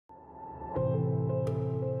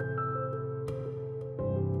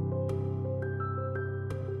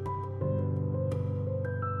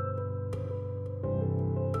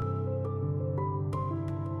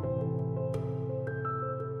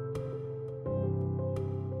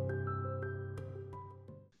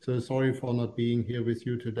So sorry for not being here with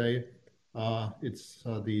you today. It's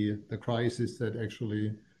the crisis that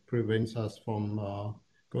actually prevents us from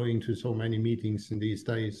going to so many meetings in these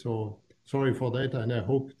days. So sorry for that, and I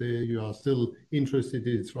hope that you are still interested.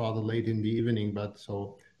 It's rather late in the evening, but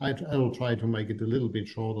so I will try to make it a little bit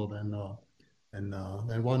shorter than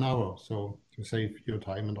 1 hour, so to save your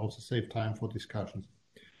time and also save time for discussions.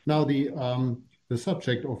 Now the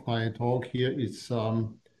subject of my talk here is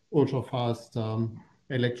ultrafast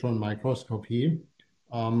electron microscopy.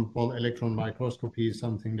 Well, electron microscopy is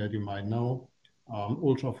something that you might know.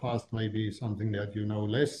 Ultrafast may be something that you know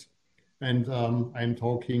less. And I'm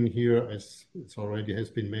talking here, as it already has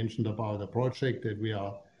been mentioned, about a project that we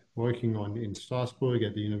are working on in Strasbourg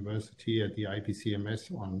at the university, at the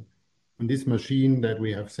IPCMS, on this machine that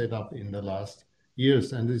we have set up in the last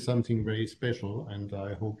years. And this is something very special. And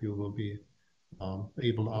I hope you will be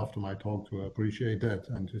able, after my talk, to appreciate that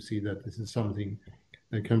and to see that this is something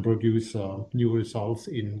that can produce new results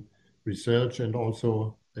in research, and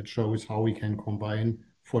also that shows how we can combine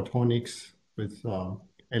photonics with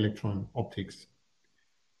electron optics.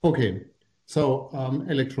 Okay, so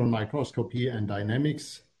electron microscopy and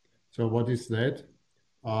dynamics. So what is that?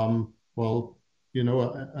 Well, you know,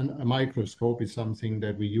 a microscope is something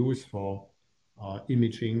that we use for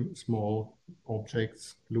imaging small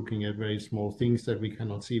objects, looking at very small things that we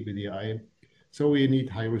cannot see with the eye. So we need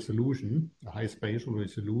high resolution, a high spatial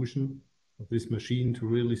resolution of this machine to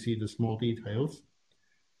really see the small details.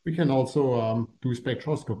 We can also do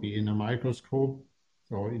spectroscopy in a microscope,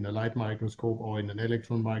 or in a light microscope, or in an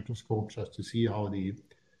electron microscope, just to see how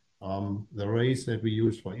the rays that we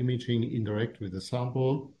use for imaging interact with the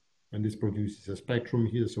sample, and this produces a spectrum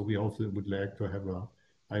here. So we also would like to have a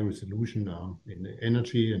high resolution in the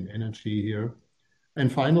energy here. And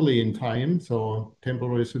finally, in time, so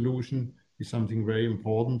temporal resolution is something very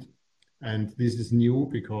important. And this is new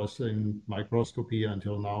because in microscopy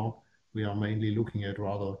until now, we are mainly looking at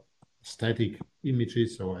rather static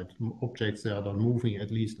images, so at objects that are not moving, at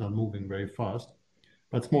least not moving very fast.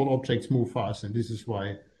 But small objects move fast, and this is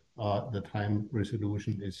why the time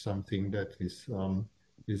resolution is something that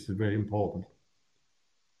is very important.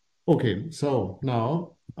 Okay, so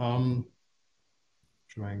now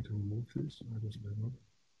trying to move this.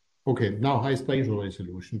 Okay, now high spatial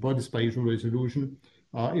resolution. What is spatial resolution?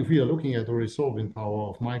 If we are looking at the resolving power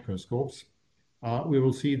of microscopes, we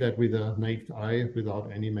will see that with a naked eye,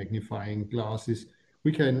 without any magnifying glasses,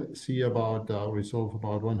 we can see resolve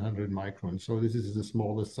about 100 microns. So this is the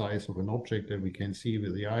smallest size of an object that we can see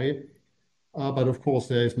with the eye. But of course,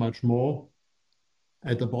 there is much more.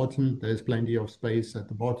 At the bottom, there's plenty of space at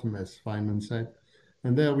the bottom, as Feynman said.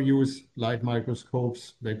 And there we use light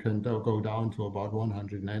microscopes that can go down to about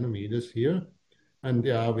 100 nanometers here. And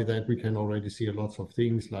with that, we can already see lots of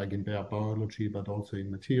things like in biology, but also in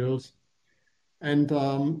materials. And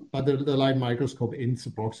but the light microscope ends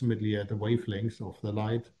approximately at the wavelength of the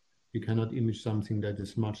light. You cannot image something that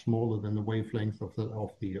is much smaller than the wavelength of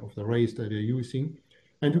the rays that you're using.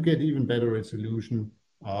 And to get even better resolution,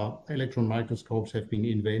 electron microscopes have been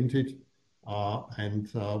invented,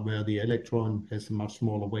 where the electron has a much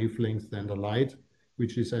smaller wavelength than the light,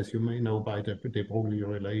 which is, as you may know, by the de Broglie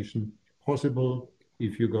relation, possible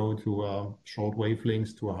if you go to short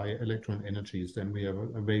wavelengths to high electron energies. Then we have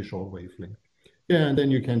a very short wavelength. Yeah, and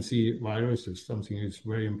then you can see viruses, something that's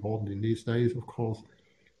very important in these days, of course,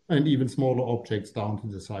 and even smaller objects down to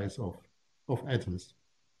the size of atoms.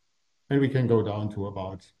 And we can go down to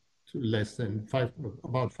about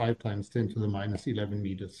about 5 times 10 to the minus 11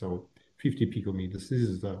 meters, so 50 picometers. This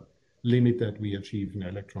is the limit that we achieve in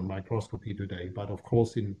electron microscopy today, but of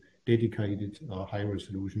course in dedicated high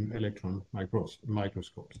resolution electron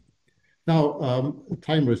microscopes. Now,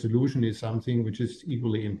 time resolution is something which is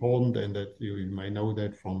equally important, and that you may know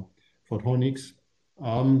that from photonics.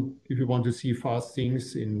 If you want to see fast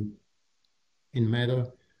things in matter,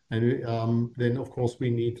 and then of course we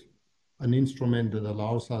need an instrument that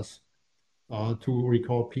allows us to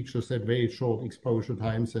record pictures at very short exposure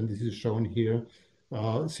times, and this is shown here.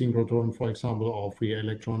 Synchrotron, for example, or free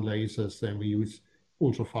electron lasers. Then we use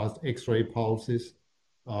ultrafast X-ray pulses,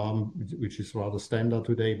 which is rather standard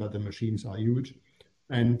today, but the machines are huge.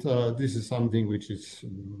 And this is something which is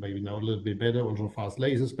maybe now a little bit better, ultrafast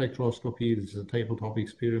laser spectroscopy. This is a tabletop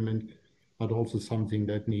experiment, but also something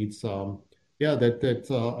that needs that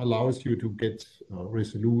allows you to get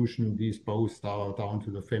resolution. These both are down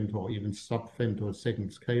to the femto or even sub-femto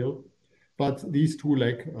second scale. But these two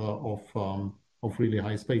lack of really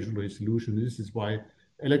high spatial resolution. This is why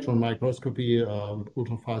electron microscopy,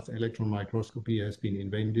 ultrafast electron microscopy, has been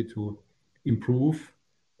invented to improve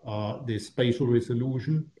the spatial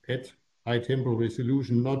resolution at high temporal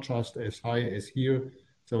resolution, not just as high as here.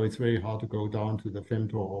 So it's very hard to go down to the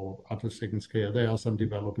femto or attosecond scale. There are some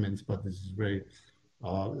developments, but this is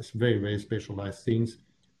it's very, very specialized things.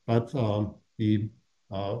 But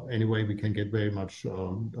anyway, we can get very much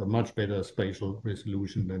a much better spatial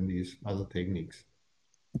resolution than these other techniques.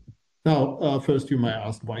 Now, first you might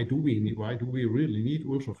ask, why do we really need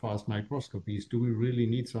ultrafast microscopies? Do we really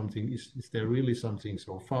need something? Is there really something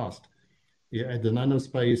so fast? Yeah, at the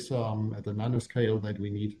nanospace, at the nanoscale, that we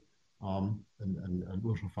need an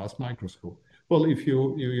ultrafast microscope. Well, if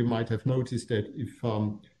you might have noticed that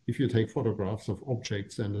if you take photographs of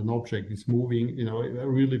objects and an object is moving, a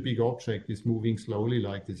really big object is moving slowly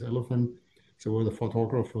like this elephant, so the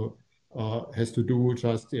photographer has to do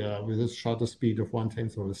just with a shutter speed of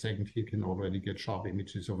 1/10 of a second, he can already get sharp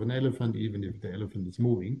images of an elephant, even if the elephant is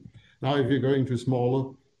moving. Now, if you're going to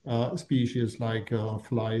smaller species like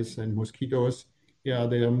flies and mosquitoes, yeah,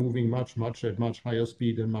 they are moving at much higher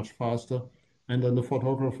speed and much faster. And then the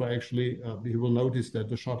photographer actually, he will notice that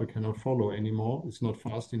the shutter cannot follow anymore. It's not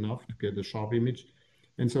fast enough to get a sharp image.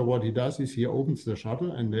 And so what he does is he opens the shutter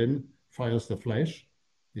and then fires the flash,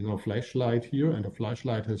 flashlight here. And the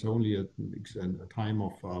flashlight has only a time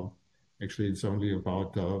of, actually it's only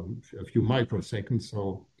about a few microseconds.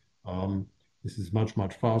 So this is much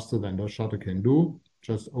faster than the shutter can do.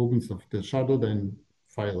 Just opens the shutter, then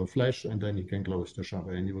fire the flash, and then you can close the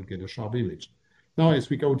shutter and you will get a sharp image. Now, as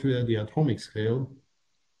we go to the atomic scale,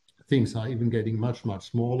 things are even getting much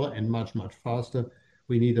smaller and much faster.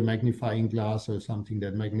 We need a magnifying glass or something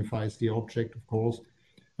that magnifies the object, of course.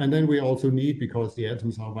 And then we also need, because the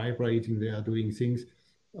atoms are vibrating, they are doing things,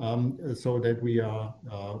 so that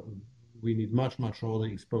we need much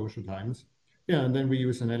shorter exposure times. Yeah, and then we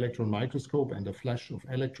use an electron microscope and a flash of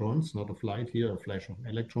electrons, not a flight here, a flash of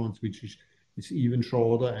electrons, which is even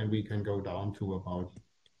shorter, and we can go down to about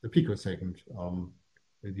the picosecond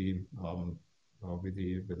with the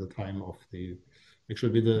time of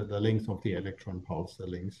actually with the length of the electron pulse, the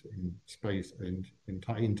length in space and in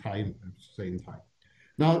time, same time.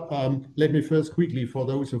 Now, let me first quickly, for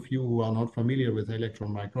those of you who are not familiar with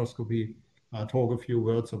electron microscopy, talk a few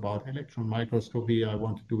words about electron microscopy. I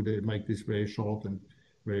want to make this very short and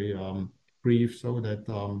very brief, so that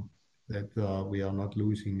we are not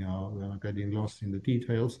getting lost in the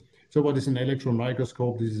details. So what is an electron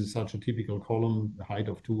microscope? This is such a typical column, the height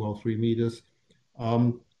of 2 or 3 meters.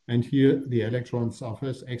 And here the electrons are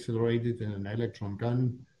first accelerated in an electron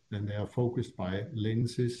gun, then they are focused by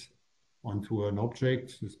lenses onto an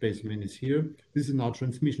object. The specimen is here. This is now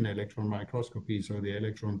transmission electron microscopy. So the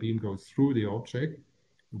electron beam goes through the object.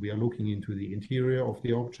 We are looking into the interior of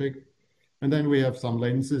the object. And then we have some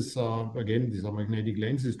lenses. Again, these are magnetic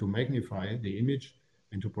lenses to magnify the image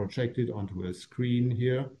and to project it onto a screen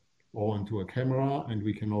here or onto a camera. And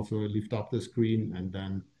we can also lift up the screen and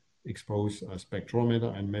then expose a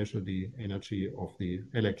spectrometer and measure the energy of the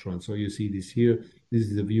electron. So you see this here. This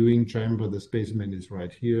is the viewing chamber. The specimen is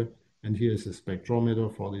right here. And here is a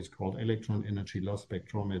spectrometer for this, called electron energy loss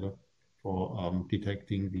spectrometer, for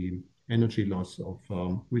detecting the energy loss of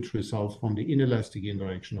which results from the inelastic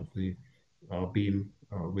interaction of the beam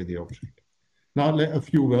with the object. Now, a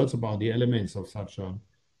few words about the elements of such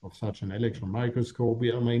an electron microscope.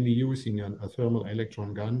 We are mainly using a thermal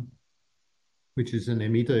electron gun, which is an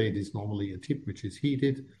emitter. It is normally a tip which is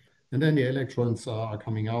heated, and then the electrons are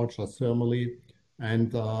coming out just thermally.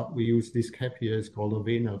 And we use this cap here. It's called a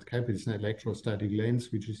Banhart cap. It's an electrostatic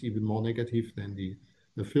lens, which is even more negative than the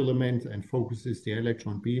filament, and focuses the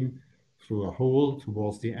electron beam through a hole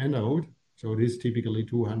towards the anode. So it is typically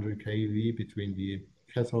 200 keV between the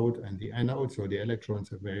cathode and the anode. So the electrons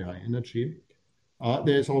have very high energy.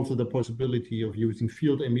 There's also the possibility of using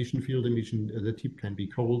field emission. Field emission, the tip can be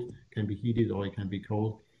cold, can be heated, or it can be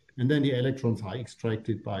cold. And then the electrons are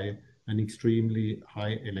extracted by an extremely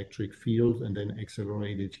high electric field and then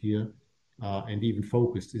accelerated here and even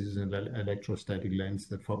focused. This is an electrostatic lens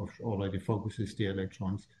that already focuses the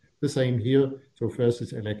electrons. The same here. So first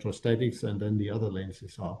it's electrostatics, and then the other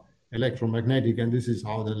lenses are electromagnetic. And this is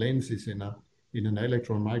how the lenses in an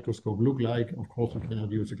electron microscope look like. Of course, we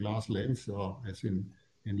cannot use a glass lens as in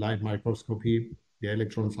light microscopy. The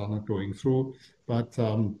electrons are not going through, but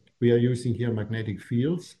we are using here magnetic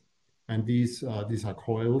fields, and these are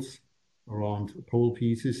coils around pole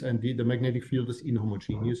pieces, and the magnetic field is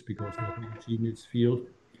inhomogeneous, because the homogeneous field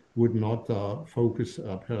would not focus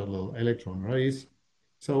parallel electron rays.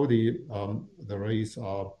 So the rays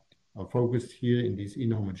are focused here in this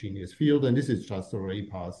inhomogeneous field, and this is just a ray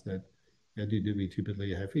path that we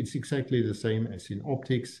typically have. It's exactly the same as in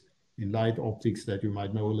optics, in light optics, that you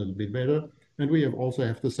might know a little bit better. And we also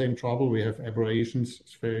have the same trouble. We have aberrations,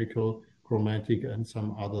 spherical chromatic, and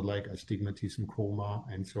some other like astigmatism, coma,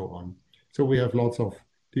 and so on. So we have lots of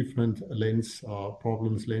different lens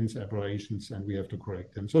problems, lens aberrations, and we have to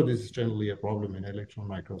correct them. So this is generally a problem in electron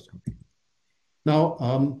microscopy. Now,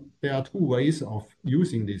 there are two ways of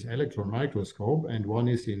using this electron microscope, and one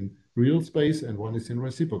is in real space and one is in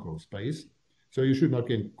reciprocal space. So you should not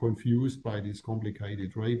get confused by this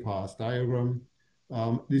complicated ray path diagram.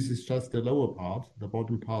 This is just the lower part, the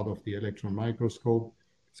bottom part of the electron microscope.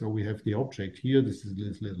 So we have the object here. This is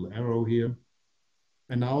this little arrow here.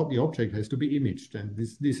 And now the object has to be imaged. And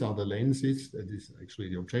these are the lenses. This is actually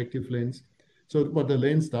the objective lens. So what the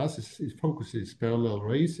lens does is it focuses parallel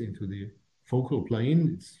rays into the focal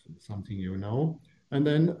plane. It's something you know. And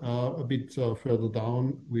then a bit further down,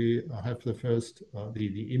 we have the first,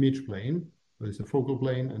 the image plane. There's a focal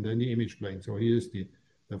plane and then the image plane. So here's the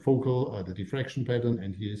focal, the diffraction pattern,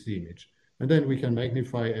 and here's the image. And then we can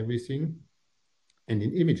magnify everything. And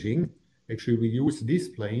in imaging, actually we use this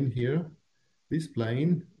plane here, this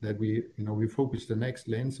plane that we focus the next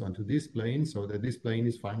lens onto this plane so that this plane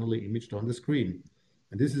is finally imaged on the screen.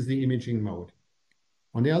 And this is the imaging mode.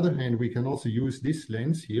 On the other hand, we can also use this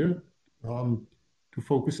lens here to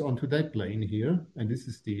focus onto that plane here. And this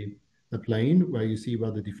is the plane where you see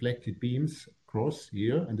where the deflected beams cross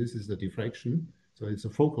here. And this is the diffraction. So it's a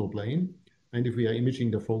focal plane. And if we are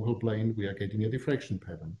imaging the focal plane, we are getting a diffraction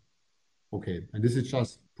pattern. Okay, and this is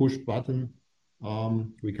just push button.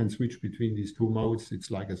 We can switch between these two modes. It's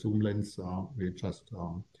like a zoom lens. We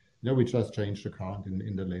just change the current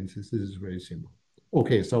in the lenses. This is very simple.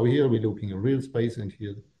 Okay, so here we're looking at real space and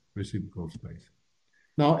here reciprocal space.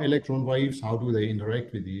 Now, electron waves, how do they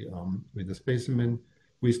interact with the specimen?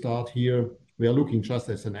 We start here. We are looking just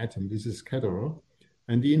as an atom. This is scatterer.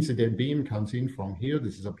 And the incident beam comes in from here.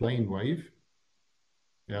 This is a plane wave,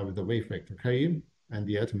 with the wave vector k. And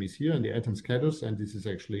the atom is here, and the atom scatters. And this is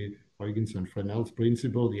actually Huygens and Fresnel's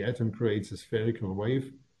principle. The atom creates a spherical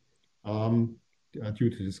wave due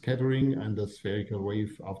to the scattering, and the spherical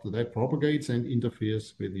wave after that propagates and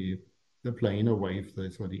interferes with the planar wave,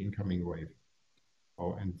 so the incoming wave.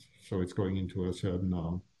 And so it's going into a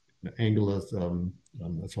certain angular,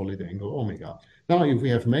 a solid angle omega. Now, if we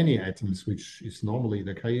have many atoms, which is normally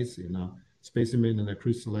the case in a specimen, in a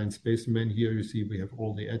crystalline specimen, here you see we have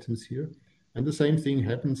all the atoms here. And the same thing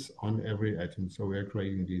happens on every atom. So we're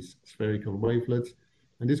creating these spherical wavelets.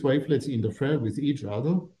 And these wavelets interfere with each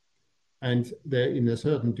other. And they're in a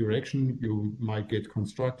certain direction, you might get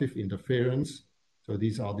constructive interference. So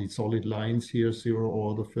these are the solid lines here, 0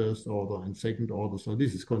 order, first order, and second order. So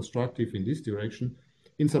this is constructive in this direction.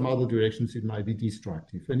 In some other directions, it might be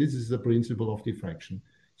destructive. And this is the principle of diffraction.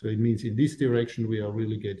 So it means in this direction, we are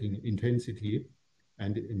really getting intensity.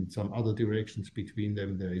 And in some other directions between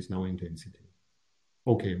them, there is no intensity.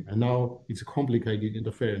 Okay, and now it's a complicated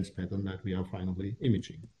interference pattern that we are finally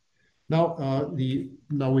imaging. Now,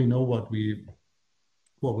 now we know what we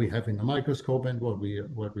have in the microscope and what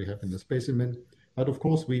we have in the specimen. But of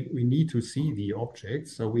course, we need to see the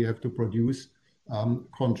objects, so we have to produce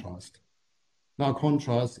contrast. Now,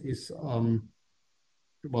 contrast is,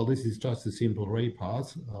 well, this is just a simple ray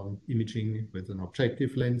path, imaging with an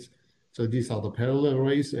objective lens. So these are the parallel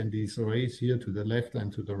rays, and these rays here to the left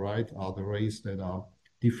and to the right are the rays that are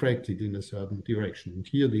diffracted in a certain direction. And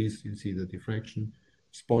here, you see the diffraction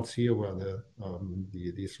spots here where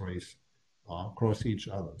these rays cross each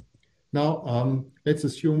other. Now, let's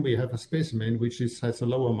assume we have a specimen which has a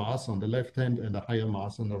lower mass on the left hand and a higher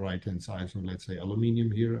mass on the right hand side. So let's say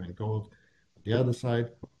aluminium here and gold on the other side.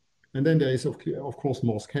 And then there is, of course,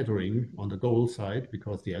 more scattering on the gold side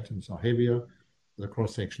because the atoms are heavier. The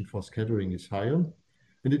cross-section for scattering is higher.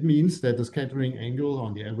 And it means that the scattering angle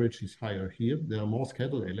on the average is higher here. There are more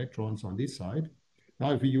scattered electrons on this side.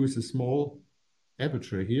 Now, if we use a small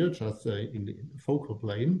aperture here, just in the focal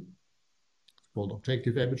plane, it's called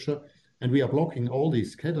objective aperture, and we are blocking all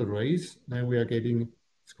these scattered rays, then we are getting,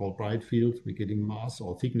 it's called bright field, we're getting mass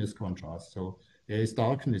or thickness contrast. So there is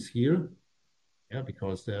darkness here,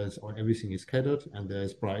 because everything is scattered, and there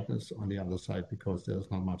is brightness on the other side because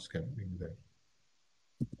there's not much scattering there.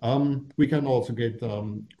 We can also get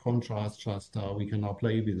contrast, we can now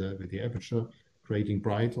play with the aperture, creating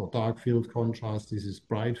bright or dark field contrast. This is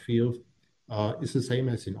bright field. It's the same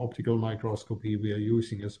as in optical microscopy. We are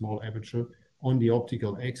using a small aperture on the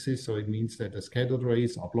optical axis, so it means that the scattered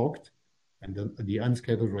rays are blocked and the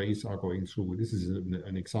unscattered rays are going through. This is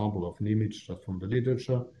an example of an image just from the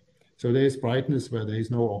literature. So there is brightness where there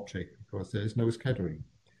is no object because there is no scattering.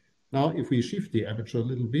 Now, if we shift the aperture a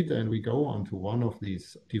little bit and we go onto one of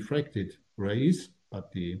these diffracted rays,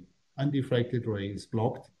 but the undiffracted ray is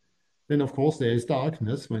blocked, Then, of course, there is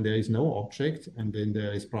darkness when there is no object, and then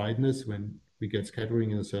there is brightness when we get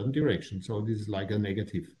scattering in a certain direction. So this is like a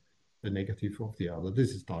negative, the negative of the other. This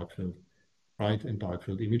is dark field. Bright and dark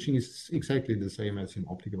field imaging is exactly the same as in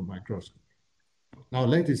optical microscopy. Now,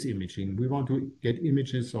 lattice imaging, we want to get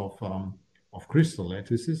images of crystal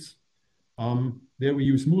lattices. There we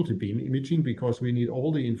use multi-beam imaging because we need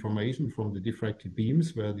all the information from the diffracted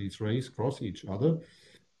beams where these rays cross each other.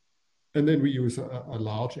 And then we use a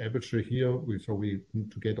large aperture here, so we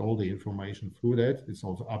to get all the information through that. It's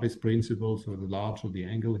also Abbe's principle, so the larger the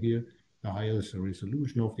angle here, the higher is the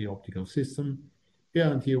resolution of the optical system. Yeah,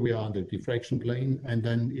 and here we are on the diffraction plane, and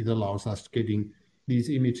then it allows us getting these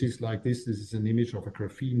images like this. This is an image of a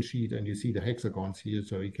graphene sheet, and you see the hexagons here,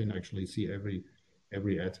 so you can actually see every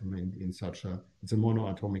atom in such a, it's a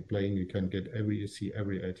monoatomic plane. You can get see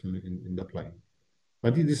every atom in the plane.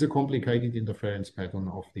 But it is a complicated interference pattern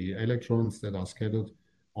of the electrons that are scattered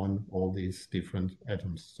on all these different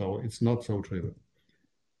atoms. So it's not so trivial.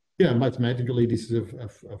 Yeah, mathematically, this is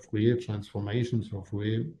a Fourier transformation, so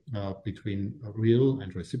Fourier between real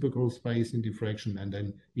and reciprocal space in diffraction, and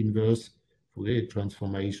then inverse Fourier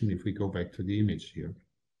transformation if we go back to the image here.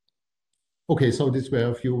 Okay, so these were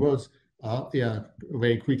a few words. Yeah,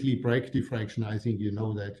 very quickly, Bragg diffraction. I think you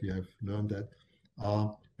know that, you have learned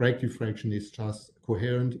that. Bragg diffraction is just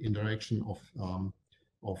coherent interaction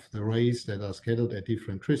of the rays that are scattered at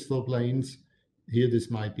different crystal planes. Here, this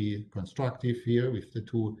might be constructive here if the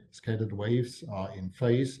two scattered waves are in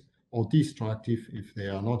phase, or destructive if they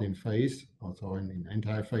are not in phase, also in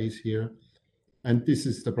anti-phase here. And this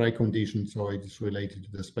is the Bragg condition, so it is related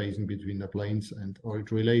to the spacing between the planes, or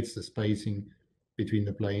it relates the spacing between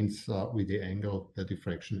the planes with the angle, the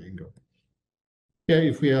diffraction angle. Yeah,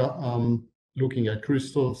 if we are looking at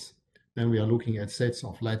crystals, then we are looking at sets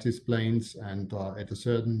of lattice planes, and at a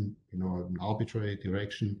certain, an arbitrary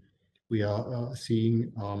direction, we are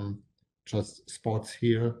seeing just spots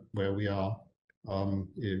here where we are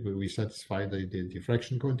where we satisfy the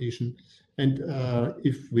diffraction condition. And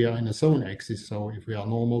if we are in a zone axis, so if we are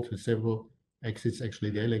normal to several axes, actually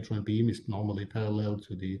the electron beam is normally parallel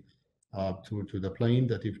to the plane,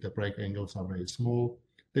 that if the Bragg angles are very small,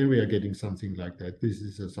 then we are getting something like that. This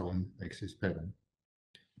is a zone axis pattern.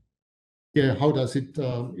 Yeah, how does it,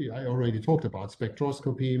 I already talked about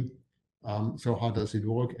spectroscopy. So how does it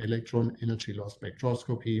work? Electron energy loss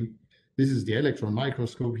spectroscopy. This is the electron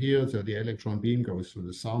microscope here. So the electron beam goes through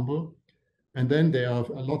the sample. And then there are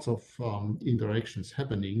lots of interactions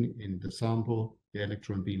happening in the sample. The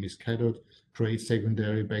electron beam is scattered, creates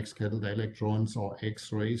secondary backscattered electrons or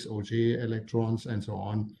X-rays, Auger electrons, and so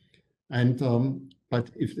on. And but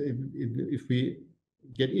if we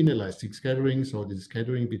get inelastic scattering, so this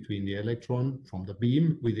scattering between the electron from the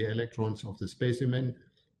beam with the electrons of the specimen,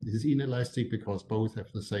 this is inelastic because both have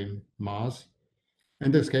the same mass.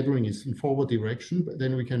 And the scattering is in forward direction, but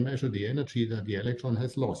then we can measure the energy that the electron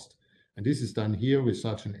has lost. And this is done here with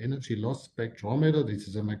such an energy loss spectrometer. This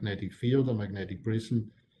is a magnetic field, a magnetic prism,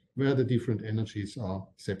 where the different energies are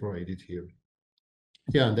separated here.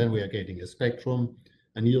 Yeah, and then we are getting a spectrum,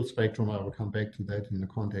 a yield spectrum. I will come back to that in the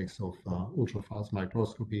context of ultrafast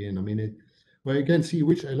microscopy in a minute, where you can see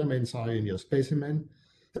which elements are in your specimen.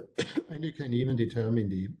 And you can even determine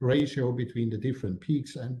the ratio between the different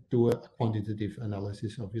peaks and do a quantitative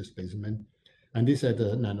analysis of your specimen. And this at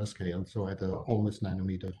a nanoscale, so at a almost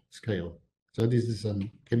nanometer scale. So this is a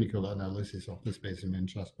chemical analysis of the specimen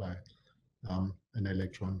just by an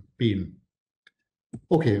electron beam.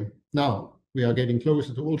 Okay, now we are getting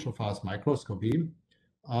closer to ultrafast microscopy.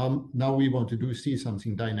 Now we want to see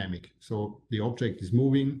something dynamic. So the object is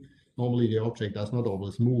moving. Normally the object does not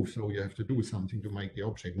always move, so you have to do something to make the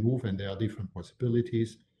object move, and there are different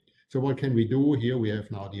possibilities. So what can we do? Here we have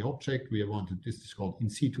now the object. This is called in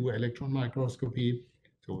situ electron microscopy.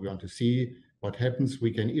 So we want to see what happens.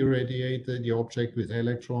 We can irradiate the object with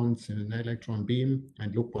electrons in an electron beam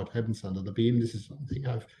and look what happens under the beam. This is something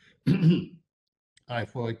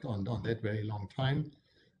I've worked on that very long time.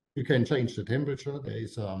 You can change the temperature. There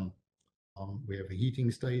is we have a heating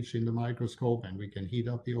stage in the microscope, and we can heat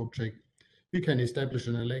up the object. We can establish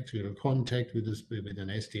an electrical contact with an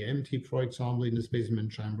STM tip, for example, in the specimen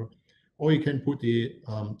chamber, or you can put the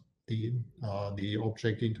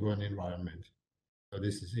object into an environment. So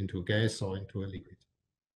this is into gas or into a liquid.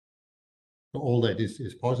 So all that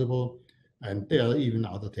is possible, and there are even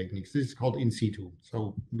other techniques. This is called in situ.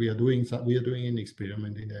 So we are doing an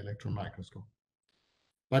experiment in the electron microscope.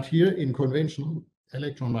 But here in conventional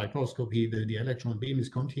electron microscopy, the electron beam is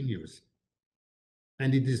continuous,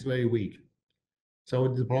 and it is very weak. So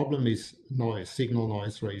the problem is noise, signal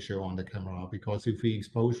noise ratio on the camera, because if we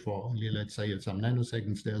expose for only, let's say, some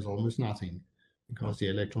nanoseconds, there's almost nothing because the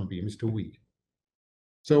electron beam is too weak.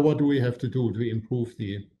 So what do we have to do to improve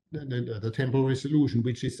the temporal resolution,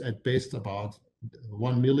 which is at best about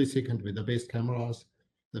 1 millisecond with the best cameras,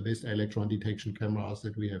 the best electron detection cameras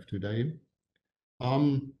that we have today?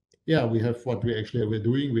 Yeah, we have what we're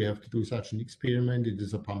doing. We have to do such an experiment. It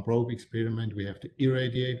is a pump probe experiment. We have to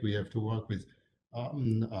irradiate. We have to work with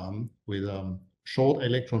short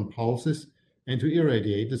electron pulses, and to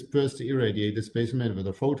irradiate this, first to irradiate the specimen with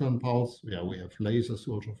a photon pulse. Yeah, we have lasers,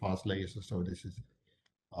 ultra-fast lasers. So this is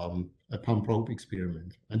a pump probe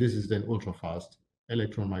experiment, and this is then ultra-fast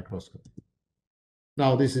electron microscopy.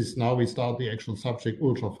 Now we start the actual subject,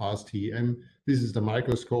 ultra-fast TEM. This is the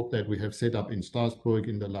microscope that we have set up in Strasbourg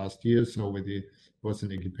in the last year. So was an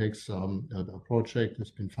EGIPEX project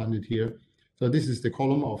that's been funded here. So this is the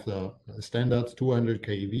column of the standard 200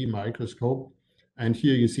 keV microscope. And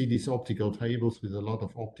here you see these optical tables with a lot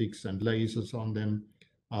of optics and lasers on them.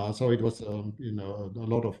 So it was a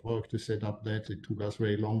lot of work to set up that. It took us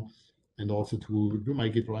very long, and also to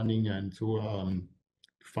make it running and to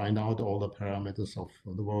find out all the parameters of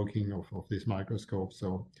the working of this microscope.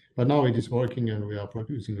 So, but now it is working and we are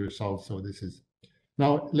producing results. So this is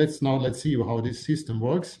let's see how this system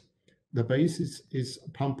works. The basis is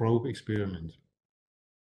pump probe experiment.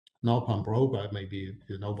 Now pump probe, maybe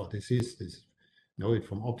you know what this is. This know it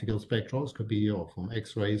from optical spectroscopy or from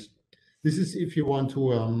X-rays. This is if you want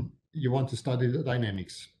to study the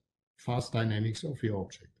dynamics, fast dynamics of your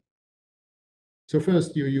object. So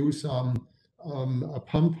first you use a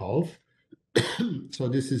pump pulse. So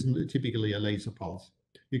this is typically a laser pulse.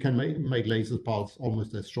 You can make laser pulse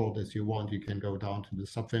almost as short as you want. You can go down to the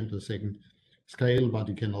sub-femtosecond scale, but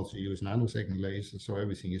you can also use nanosecond lasers. So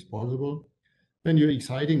everything is possible. Then you're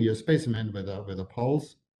exciting your specimen with a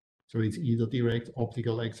pulse. So it's either direct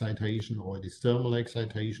optical excitation or it is thermal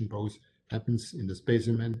excitation. Both happens in the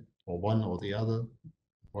specimen, or one or the other,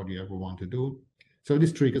 what you ever want to do. So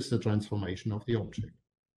this triggers the transformation of the object.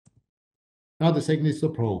 Now the second is the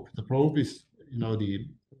probe. The probe is,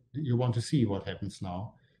 you want to see what happens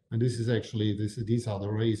now. And this is actually, these are the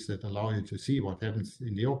rays that allow you to see what happens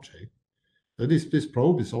in the object. So this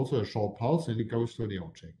probe is also a short pulse and it goes to the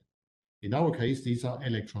object. In our case, these are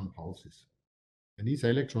electron pulses. And these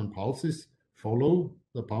electron pulses follow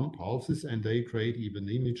the pump pulses and they create either an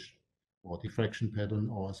image or diffraction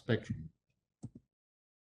pattern or a spectrum.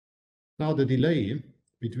 Now the delay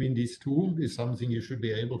between these two is something you should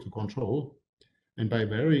be able to control. And by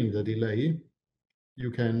varying the delay,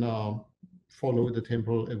 you can follow the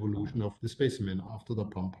temporal evolution of the specimen after the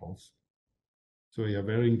pump pulse. So you're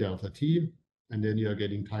varying delta t, and then you're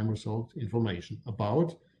getting time result information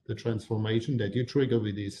about the transformation that you trigger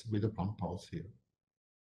with the pump pulse here.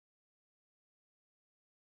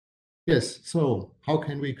 Yes, so how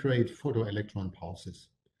can we create photoelectron pulses?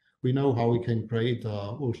 We know how we can create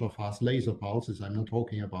ultra-fast laser pulses. I'm not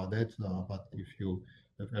talking about that, but if you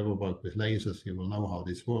have ever worked with lasers, you will know how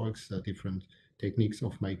this works, different techniques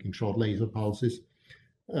of making short laser pulses.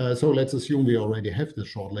 So let's assume we already have the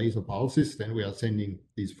short laser pulses. Then we are sending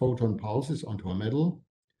these photon pulses onto a metal.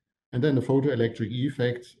 And then the photoelectric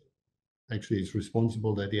effect actually is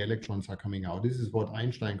responsible that the electrons are coming out. This is what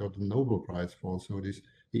Einstein got the Nobel Prize for. So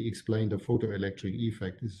he explained the photoelectric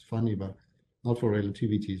effect. This is funny, but not for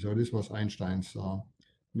relativity. So this was Einstein's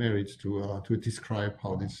merit to describe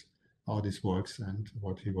how this works and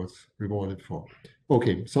what he was rewarded for.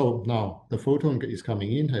 Okay, so now the photon is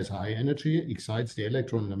coming in, has high energy, excites the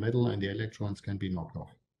electron in the metal, and the electrons can be knocked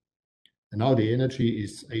off. And now the energy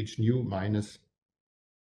is h nu minus,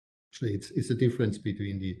 actually it's the difference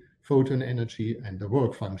between the photon energy and the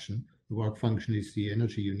work function. The work function is the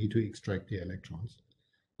energy you need to extract the electrons.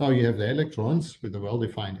 Now you have the electrons with a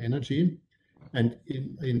well-defined energy. And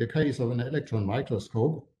in the case of an electron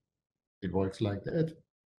microscope, it works like that.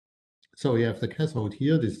 So you have the cathode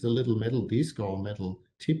here, this is the little metal disc or metal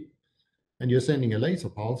tip, and you're sending a laser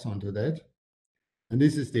pulse onto that. And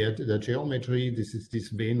this is the geometry. This is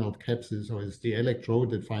this Banhart capsule, so it's the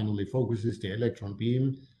electrode that finally focuses the electron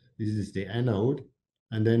beam. This is the anode.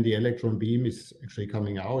 And then the electron beam is actually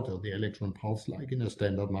coming out of the electron pulse like in a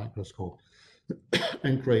standard microscope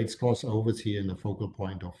and creates crossovers here in the focal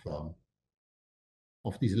point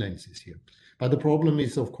of these lenses here. But the problem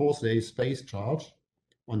is, of course, there is space charge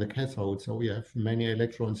on the cathode. So we have many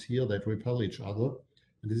electrons here that repel each other.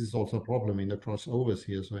 And this is also a problem in the crossovers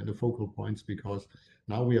here, so in the focal points, because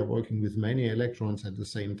now we are working with many electrons at the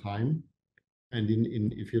same time. And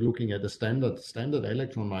if you're looking at a standard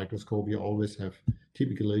electron microscope,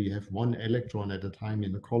 typically you have one electron at a time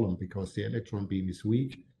in the column because the electron beam is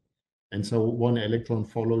weak. And so one electron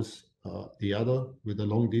follows the other with a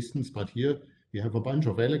long distance. But here you have a bunch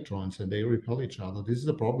of electrons and they repel each other. This is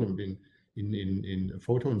a problem. In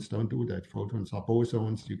photons don't do that. Photons are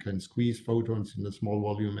bosons. You can squeeze photons in a small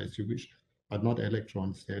volume as you wish, but not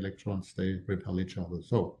electrons. The electrons, they repel each other.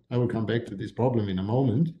 So I will come back to this problem in a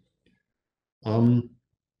moment.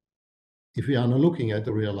 If we are now looking at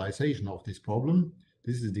the realization of this problem,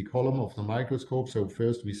 this is the column of the microscope. So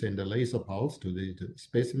first we send a laser pulse to the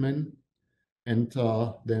specimen, and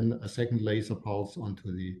then a second laser pulse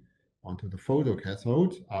onto the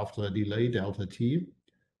photocathode after a delay delta t.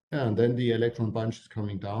 And then the electron bunch is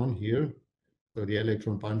coming down here. So the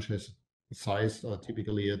electron bunch has a size,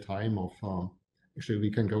 typically a time of, actually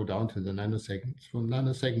we can go down to the nanoseconds, from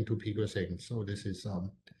nanosecond to picosecond. So this is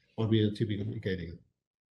what we are typically getting.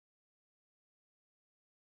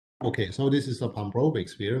 Okay, so this is a pump probe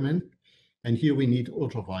experiment. And here we need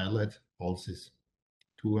ultraviolet pulses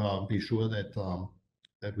to be sure that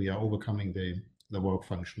that we are overcoming the work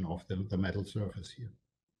function of the metal surface here.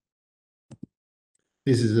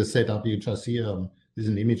 This is a setup you just see. This is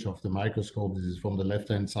an image of the microscope. This is from the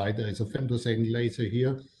left-hand side. There is a femtosecond laser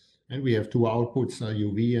here, and we have two outputs,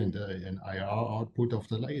 UV and an IR output of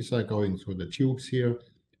the laser going through the tubes here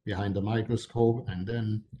behind the microscope. And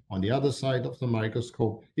then on the other side of the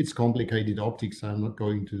microscope, it's complicated optics. I'm not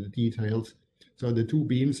going to the details. So the two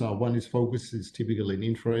beams are, one is focused, is typically an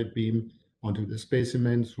infrared beam onto the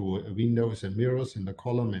specimen through windows and mirrors in the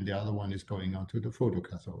column, and the other one is going onto the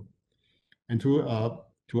photocathode. And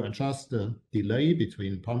to adjust the delay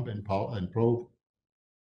between pump and probe,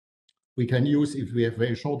 we can use, if we have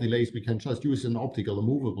very short delays, we can just use an optical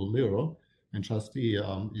movable mirror and just the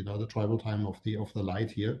the travel time of the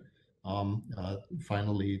light here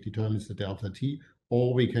finally determines the delta t.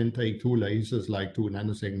 Or we can take two lasers, like 2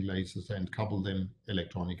 nanosecond lasers, and couple them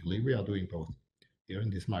electronically. We are doing both here in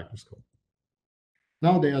this microscope.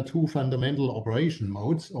 Now there are two fundamental operation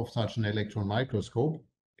modes of such an electron microscope,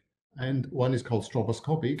 and one is called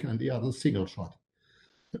stroboscopic and the other single shot.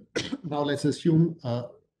 Now let's assume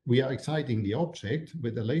we are exciting the object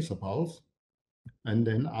with a laser pulse, and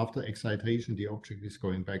then after excitation the object is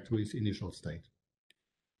going back to its initial state.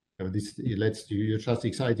 So this lets you just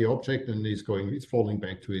excite the object and it's falling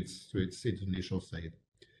back to its initial state.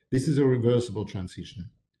 This is a reversible transition.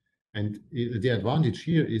 And the advantage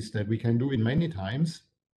here is that we can do it many times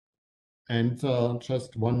and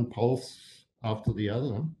just one pulse after the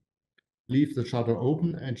other, leave the shutter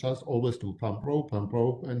open and just always do pump probe,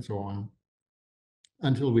 and so on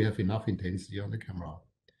until we have enough intensity on the camera.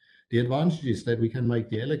 The advantage is that we can make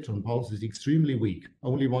the electron pulses extremely weak.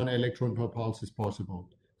 Only one electron per pulse is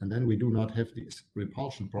possible. And then we do not have this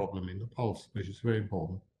repulsion problem in the pulse, which is very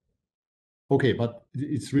important. Okay, but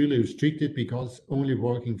it's really restricted because only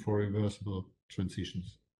working for reversible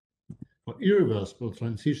transitions. For irreversible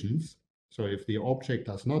transitions, so if the object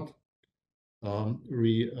does not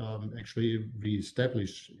actually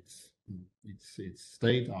reestablish its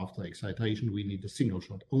state after excitation, we need a single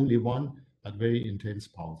shot, only one, but very intense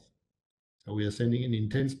pulse. So we are sending an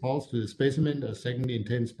intense pulse to the specimen, a second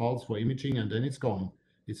intense pulse for imaging, and then it's gone.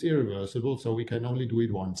 It's irreversible, so we can only do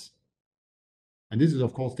it once. And this is,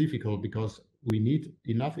 of course, difficult because we need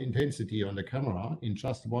enough intensity on the camera in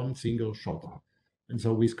just one single shot. And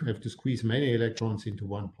so we have to squeeze many electrons into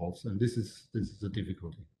one pulse, and this is a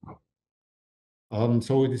difficulty.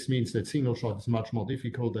 So this means that single shot is much more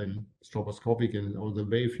difficult than stroboscopic, and all the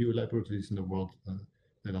very few laboratories in the world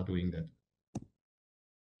that are doing that.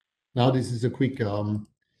 Now this is a quick,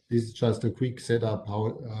 this is just a quick setup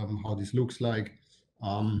how this looks like.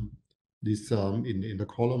 This in the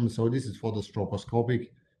column. So this is for the stroboscopic.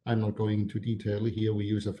 I'm not going into detail here. We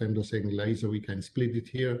use a femtosecond laser. We can split it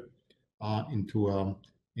here into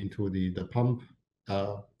the pump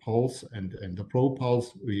pulse and the probe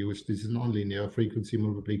pulse. We use this is non-linear frequency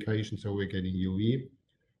multiplication, so we're getting UV.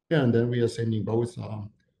 Yeah, and then we are sending both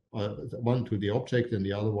one to the object and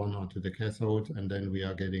the other one onto the cathode, and then we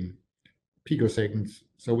are getting picoseconds,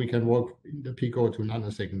 so we can work in the pico to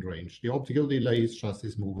nanosecond range. The optical delay is just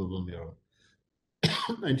this movable mirror.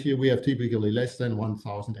 And here we have typically less than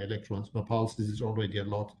 1,000 electrons per pulse. This is already a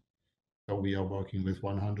lot. So we are working with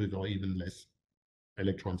 100 or even less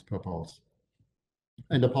electrons per pulse.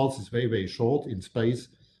 And the pulse is very, very short in space.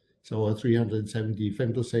 So a 370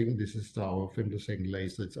 femtosecond, this is our femtosecond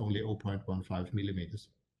laser. It's only 0.15 millimeters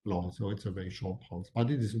long. So it's a very short pulse, but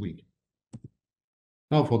it is weak.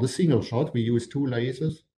 Now for the single shot, we use two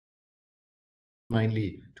lasers,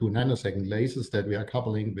 mainly 2 nanosecond lasers that we are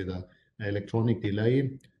coupling with electronic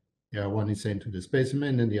delay. One is sent to the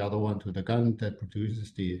specimen and the other one to the gun that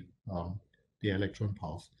produces the electron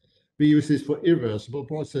pulse. We use this for irreversible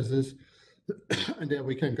processes, and there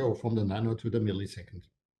we can go from the nano to the millisecond.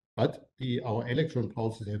 But our electron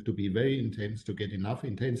pulses have to be very intense to get enough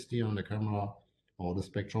intensity on the camera or the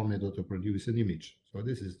spectrometer to produce an image. So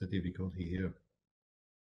this is the difficulty here.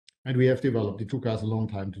 And we have developed, it took us a long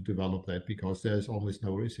time to develop that because there's almost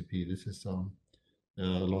no recipe. This is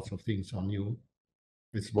lots of things are new.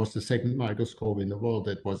 This was the second microscope in the world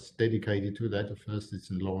that was dedicated to that. The first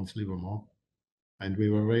is in Lawrence, Livermore. And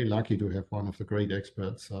we were very lucky to have one of the great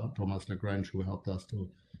experts, Thomas Lagrange, who helped us to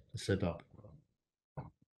set up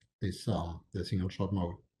this the single shot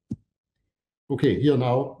mode. Okay, here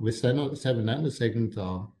now with 7 nanosecond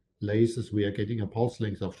lasers, we are getting a pulse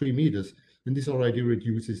length of 3 meters, and this already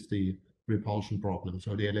reduces the repulsion problem.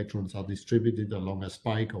 So the electrons are distributed along a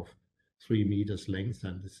spike of 3 meters length,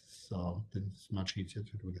 and this is much easier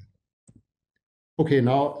to do that. Okay,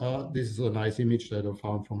 now this is a nice image that I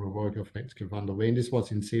found from the work of Metzger van der Veen. This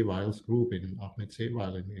was in Seeweil's group, in Ahmed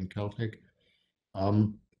Seeweil in Caltech.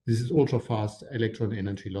 This is ultrafast electron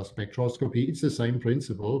energy loss spectroscopy. It's the same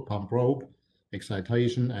principle: pump probe,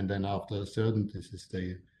 excitation, and then after a certain, this is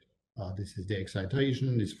the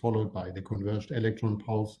excitation, is followed by the converged electron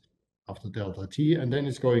pulse after delta T, and then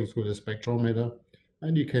it's going through the spectrometer,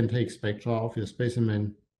 and you can take spectra of your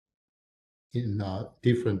specimen in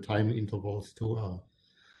different time intervals to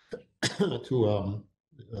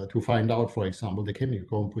find out, for example, the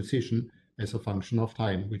chemical composition as a function of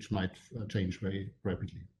time, which might change very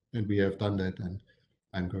rapidly. And we have done that, and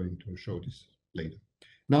I'm going to show this later.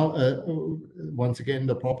 Now, once again,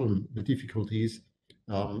 the difficulties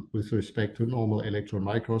with respect to normal electron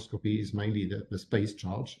microscopy is mainly the space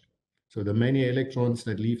charge. So the many electrons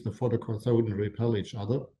that leave the photocathode and repel each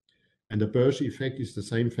other. And the Birch effect is the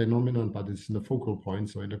same phenomenon, but it's in the focal point.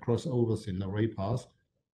 So in the crossovers in the ray path,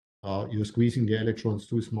 you're squeezing the electrons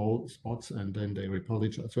to small spots and then they repel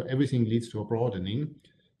each other. So everything leads to a broadening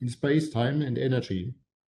in space, time, and energy.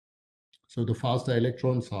 So the faster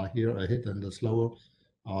electrons are here ahead and the slower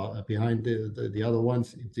are behind the other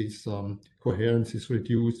ones. This coherence is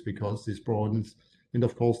reduced because this broadens. And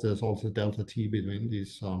of course, there's also delta T between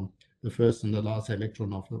these, the first and the last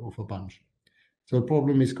electron of a bunch. So the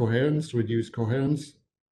problem is coherence, reduced coherence,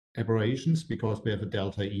 aberrations, because we have a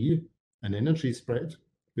delta E, an energy spread,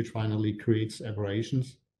 which finally creates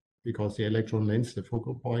aberrations, because the electron length, the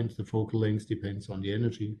focal point, the focal length depends on the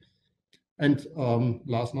energy. And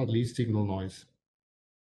last but not least, signal noise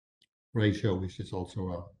ratio, which is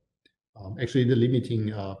also actually the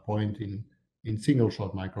limiting point in single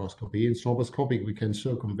shot microscopy. In stroboscopic, we can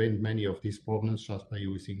circumvent many of these problems just by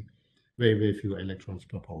using very, very few electrons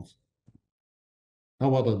per pulse. Now,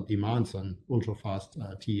 what are the demands on ultrafast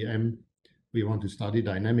TEM? We want to study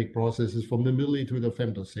dynamic processes from the milli to the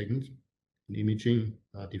femtosecond in imaging,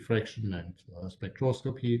 diffraction, and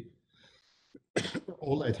spectroscopy,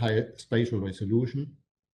 all at high spatial resolution.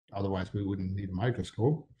 Otherwise, we wouldn't need a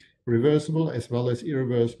microscope. Reversible as well as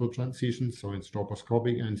irreversible transitions, so in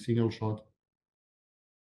stroboscopic and single shot.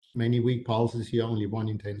 Many weak pulses here, only one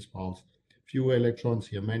intense pulse. Fewer electrons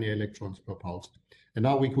here, many electrons per pulse. And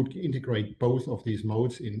now we could integrate both of these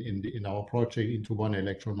modes in our project into one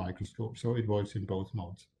electron microscope. So it works in both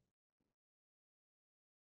modes.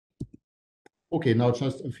 Okay, now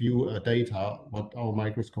just a few data, what our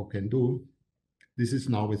microscope can do. This is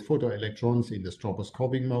now with photoelectrons in the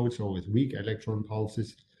stroboscopic mode, so with weak electron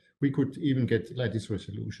pulses. We could even get lattice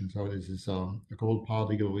resolution. So this is a gold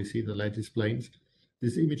particle. We see the lattice planes.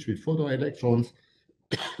 This image with photoelectrons,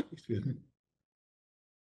 excuse me.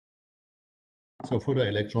 So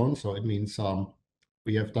photoelectrons, so it means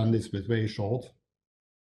we have done this with very short,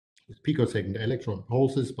 with picosecond electron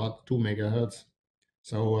pulses, but 2 megahertz.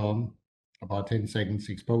 So about 10 seconds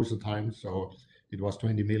exposure time. So it was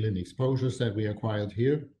 20 million exposures that we acquired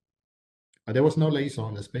here. But there was no laser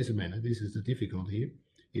on the specimen. And this is the difficulty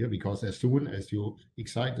here, because as soon as you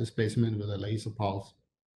excite the specimen with a laser pulse,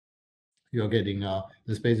 you're getting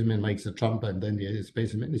the specimen makes a jump, and then the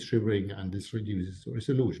specimen is shivering, and this reduces the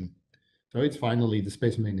resolution. So it's finally the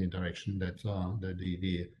specimen interaction that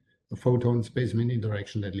the photon specimen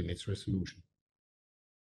interaction that limits resolution.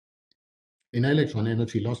 In electron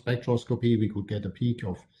energy loss spectroscopy, we could get a peak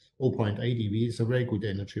of 0.8 eV. It's a very good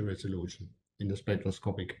energy resolution in the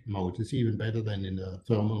spectroscopic mode. It's even better than in the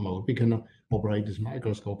thermal mode. We can operate this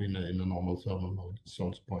microscope in a normal thermal mode. It's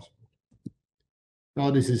also possible.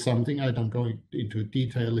 Now, this is something I don't go into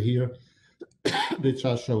detail here. It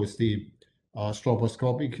just shows the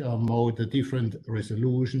stroboscopic mode, the different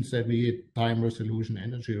resolutions that we get, time resolution,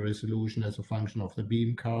 energy resolution as a function of the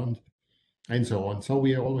beam current. and so on. So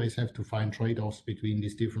we always have to find trade-offs between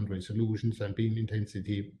these different resolutions and beam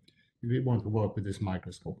intensity if we want to work with this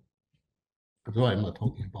microscope. So I'm not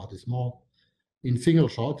talking about this more. In single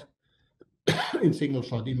shot, in single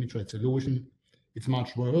shot image resolution, it's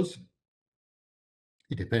much worse.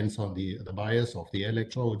 It depends on the bias of the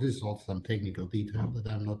electrode. This is also some technical detail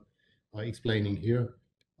that I'm not explaining here.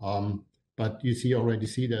 But you see already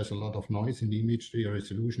there's a lot of noise in the image. The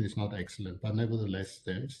resolution is not excellent, but nevertheless,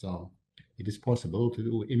 it is possible to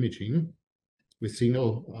do imaging with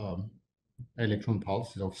single electron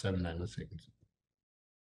pulses of 7 nanoseconds.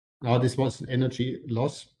 Now, this was energy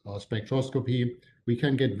loss spectroscopy. We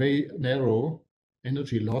can get very narrow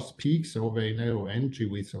energy loss peaks, or very narrow energy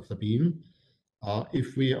width of the beam.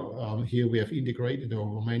 If we here we have integrated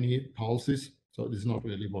over many pulses, so this is not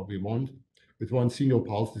really what we want. With one single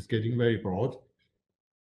pulse, it's getting very broad.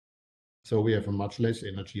 So we have a much less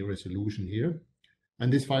energy resolution here.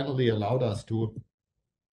 And this finally allowed us to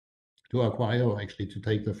acquire, or actually to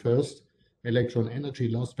take the first electron energy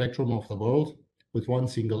loss spectrum of the world with one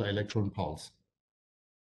single electron pulse.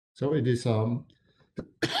 So it is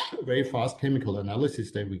very fast chemical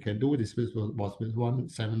analysis that we can do. This was with one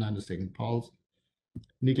 7 nanosecond pulse,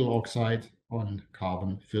 nickel oxide on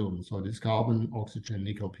carbon film. So this carbon, oxygen,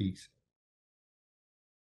 nickel peaks.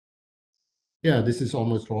 Yeah, this is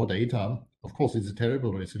almost raw data. Of course, it's a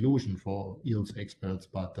terrible resolution for EELS experts,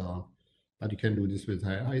 but you can do this with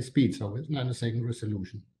high speed, so with nanosecond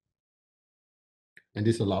resolution. And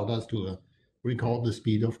this allowed us to record the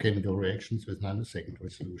speed of chemical reactions with nanosecond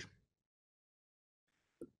resolution.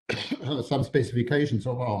 Some specifications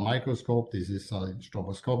of our microscope. This is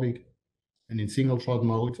stroboscopic. And in single shot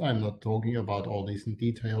mode, I'm not talking about all this in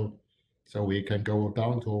detail. So we can go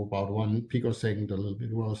down to about 1 picosecond, a little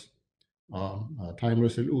bit worse. Time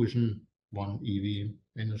resolution, 1 EV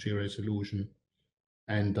energy resolution.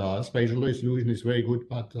 And spatial resolution is very good,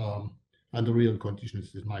 but under real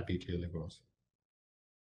conditions, this might be clearly worse.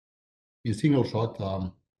 In single shot,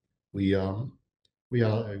 we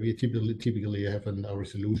typically have a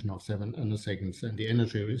resolution of 7 nanoseconds, and the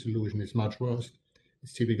energy resolution is much worse.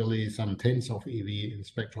 It's typically some tens of EV in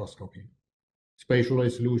spectroscopy. Spatial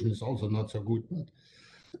resolution is also not so good, but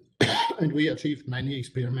and we achieved many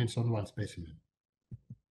experiments on one specimen.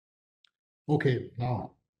 Okay,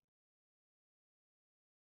 now,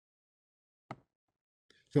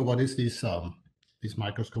 so what is this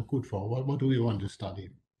microscope good for? What do we want to study?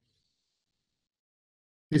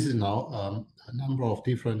 This is now a number of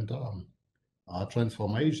different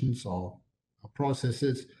transformations or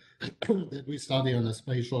processes that we study on a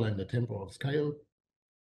spatial and a temporal scale.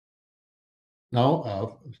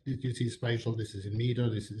 Now, did you see spatial? This is in meter,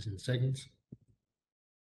 this is in seconds.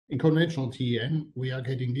 In conventional TEM, we are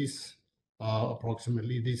getting this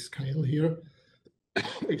approximately this scale here.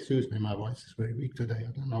 Excuse me, my voice is very weak today.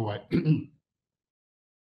 I don't know why.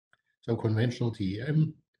 So conventional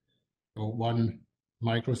TEM, so 1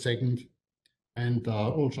 microsecond, and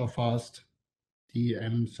ultra fast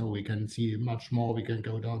TEM, so we can see much more. We can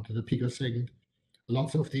go down to the picosecond.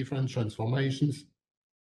 Lots of different transformations,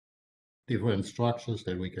 different structures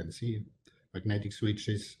that we can see, magnetic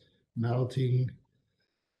switches, melting,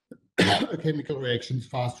 chemical reactions,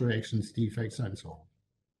 fast reactions, defects, and so on.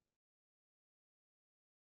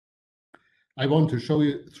 I want to show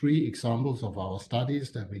you 3 examples of our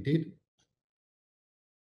studies that we did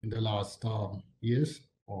in the last years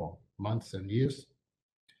or months and years.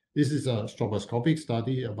 This is a stroboscopic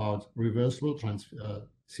study about reversible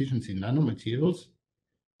transitions in nanomaterials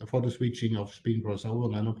for the switching of spin crossover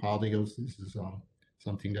nanoparticles. This is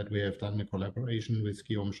something that we have done in collaboration with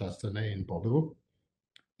Guillaume Chastanet in Bordeaux.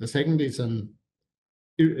 The second is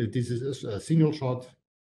this is a single shot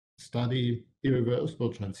study,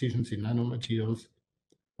 irreversible transitions in nanomaterials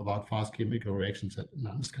about fast chemical reactions at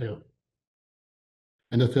nanoscale.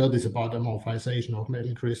 And the third is about amorphization of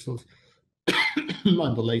metal crystals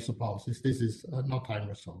under laser pulses. This is not time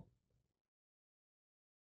resolved.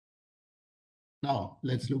 Now,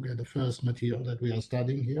 let's look at the first material that we are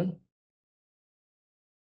studying here.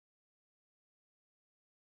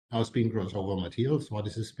 Our spin crossover materials. What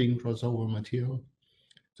is a spin crossover material?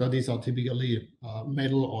 So these are typically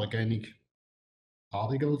metal organic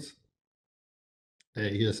particles.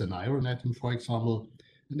 Here's an iron atom, for example,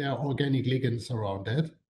 and there are organic ligands around that.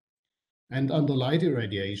 And under light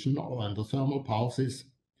irradiation or under thermal pulses,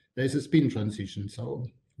 there's a spin transition. So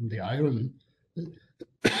from the iron,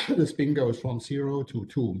 the spin goes from 0 to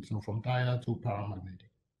 2, so from dia to paramagnetic.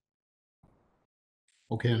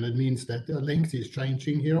 Okay, and that means that the length is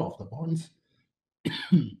changing here of the bonds.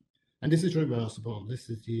 And this is reversible. This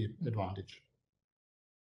is the advantage.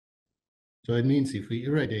 So it means if we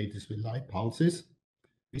irradiate this with light pulses,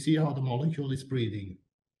 we see how the molecule is breathing.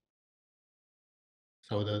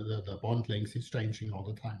 So the bond length is changing all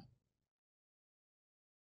the time.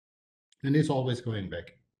 And it's always going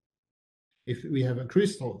back. If we have a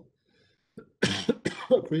crystal,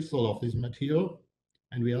 a crystal of this material,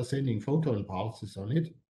 and we are sending photon pulses on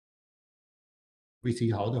it, we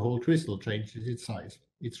see how the whole crystal changes its size.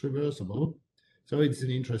 It's reversible. So it's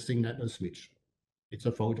an interesting nano switch. It's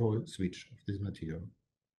a photo switch of this material.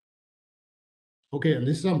 Okay, and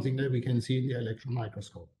this is something that we can see in the electron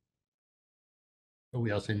microscope. So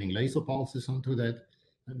we are sending laser pulses onto that,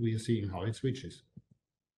 and we are seeing how it switches.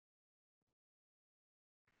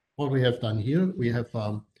 What we have done here, we have,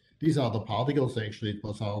 these are the particles. Actually, it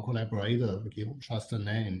was our collaborator, Guillaume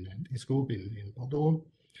Chastanet, and his group in Bordeaux,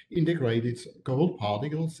 integrated gold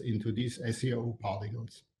particles into these SEO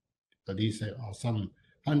particles. So these are some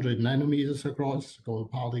 100 nanometers across,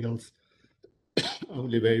 gold particles,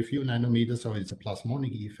 only very few nanometers, so it's a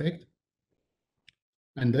plasmonic effect.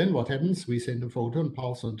 And then what happens? We send a photon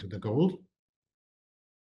pulse onto the gold.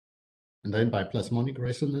 And then by plasmonic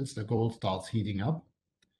resonance, the gold starts heating up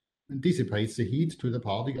and dissipates the heat to the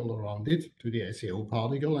particle around it, to the SEO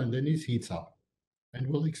particle, and then it heats up and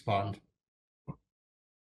will expand.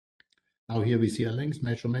 Now here we see a length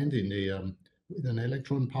measurement in the with an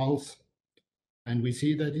electron pulse, and we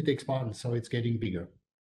see that it expands, so it's getting bigger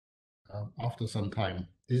after some time.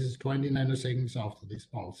 This is 20 nanoseconds after this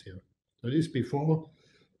pulse here. So this before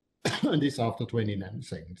and this after 20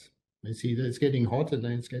 nanoseconds. We see that it's getting hot and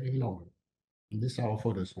then it's getting longer. And this is our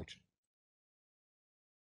photo switch.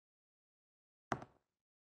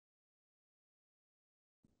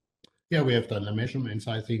 Yeah, we have done the measurements.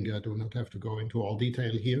 I think I do not have to go into all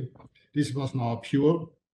detail here. This was now pure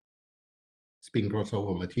spin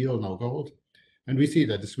crossover material, now gold. And we see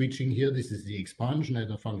that the switching here, this is the expansion as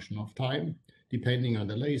a function of time. Depending on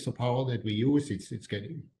the laser power that we use, it's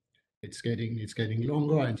getting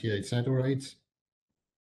longer, and here it saturates.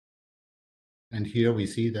 And here we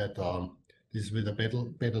see that this is with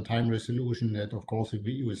a better time resolution, that of course if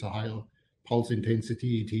we use a higher pulse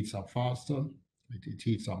intensity, it heats up faster, it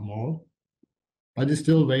heats up more, but it's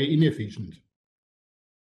still very inefficient.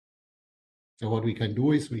 So what we can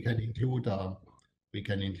do is we can include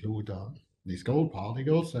these gold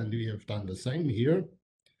particles, and we have done the same here.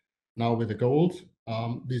 Now with the gold,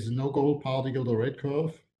 this is no gold particle, the red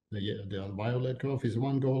curve. The violet curve is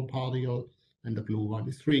one gold particle, and the blue one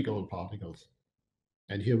is 3 gold particles.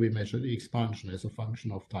 And here we measure the expansion as a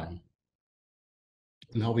function of time.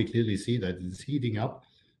 Now we clearly see that it's heating up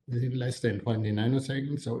within less than 20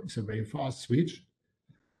 nanoseconds, so it's a very fast switch.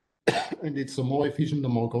 And it's the more efficient, the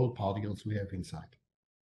more gold particles we have inside.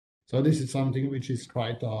 So this is something which is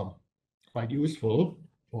quite useful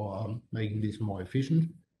for making this more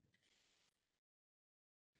efficient.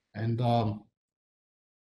 And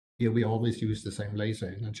here we always use the same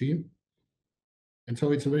laser energy. And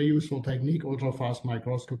so it's a very useful technique, ultrafast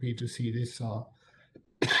microscopy, to see this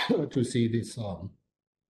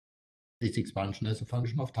this expansion as a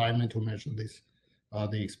function of time, and to measure this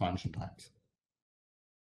the expansion times.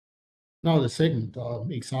 Now the second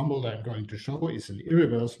example that I'm going to show is an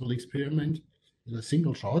irreversible experiment in a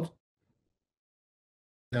single shot.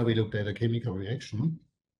 There we looked at a chemical reaction.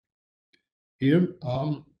 Here,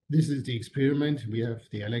 this is the experiment. We have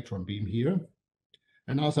the electron beam here.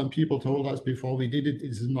 And now some people told us before we did it,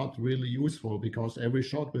 is not really useful because every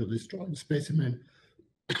shot will destroy the specimen.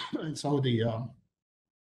 And so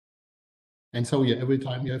every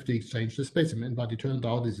time you have to exchange the specimen. But it turned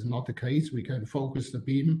out this is not the case. We can focus the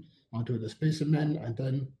beam onto the specimen, and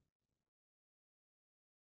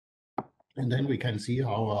then we can see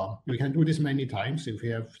how we can do this many times if we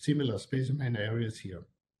have similar specimen areas here.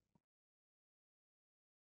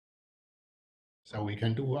 So we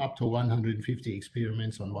can do up to 150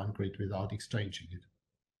 experiments on one grid without exchanging it.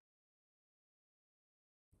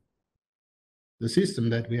 The system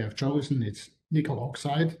that we have chosen is nickel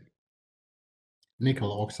oxide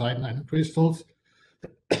nanocrystals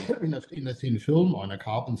in a thin film on a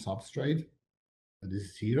carbon substrate. And this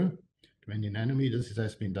is here, 20 nanometers. This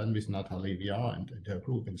has been done with Nathalie Viard and her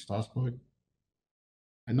group in Strasbourg.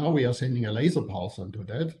 And now we are sending a laser pulse onto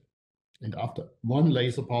that. And after one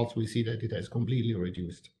laser pulse, we see that it has completely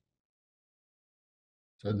reduced.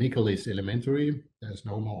 So nickel is elementary. There's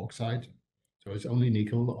no more oxide. So it's only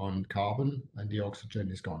nickel on carbon, and the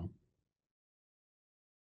oxygen is gone.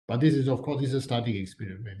 But this is, of course, a static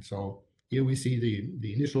experiment. So here we see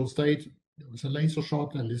the initial state. There was a laser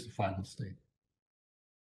shot, and this is the final state.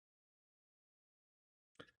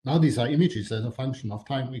 Now these are images as a function of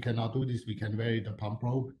time. We cannot do this. We can vary the pump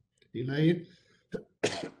probe delay.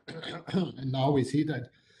 And now we see that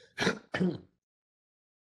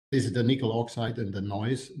this is the nickel oxide, and the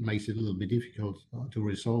noise makes it a little bit difficult to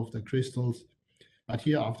resolve the crystals. But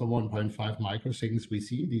here, after 1.5 microseconds, we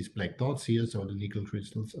see these black dots here, so the nickel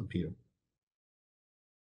crystals appear.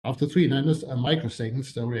 After 3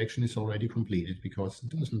 microseconds, the reaction is already completed because it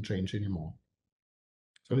doesn't change anymore.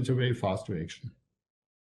 So it's a very fast reaction.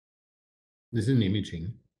 This is an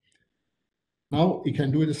imaging. Now it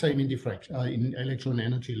can do the same in diffraction, in electron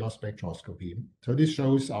energy loss spectroscopy. So this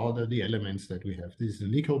shows all the elements that we have. This is the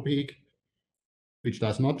nickel peak, which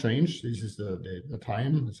does not change. This is the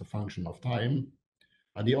time, it's a function of time.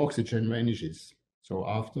 The oxygen vanishes. So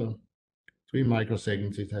after 3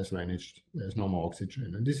 microseconds, it has vanished. There's no more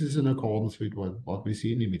oxygen. And this is in accordance with what we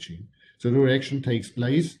see in imaging. So the reaction takes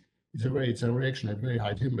place. It's a reaction at very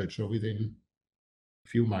high temperature within a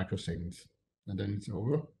few microseconds. And then it's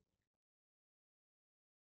over.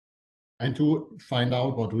 And to find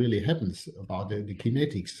out what really happens about the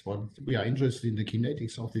kinetics, what we are interested in the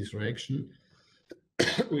kinetics of this reaction,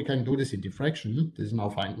 we can do this in diffraction. This is now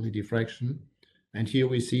finally diffraction. And here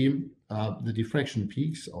we see the diffraction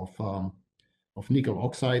peaks of nickel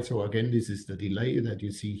oxide. So again, this is the delay that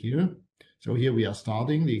you see here. So here we are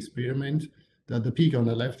starting the experiment. The peak on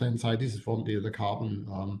the left-hand side, this is from the carbon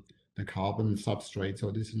substrate.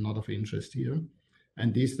 So this is not of interest here.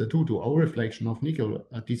 And this, the 2:0 reflection of nickel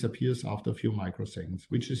disappears after a few microseconds,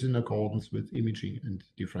 which is in accordance with imaging and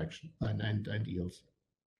diffraction and yields.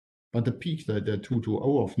 But the peak, the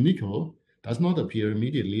 2:0 of nickel, does not appear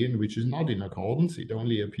immediately, and which is not in accordance. It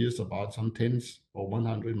only appears about some tenths or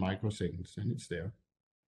 100 microseconds, and it's there.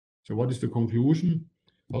 So what is the conclusion?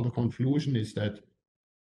 Well, the conclusion is that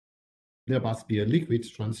there must be a liquid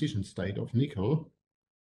transition state of nickel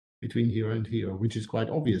between here and here, which is quite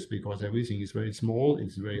obvious because everything is very small,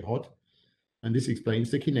 it's very hot, and this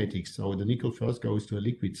explains the kinetics. So the nickel first goes to a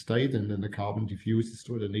liquid state, and then the carbon diffuses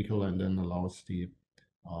through the nickel and then allows the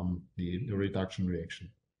reduction reaction.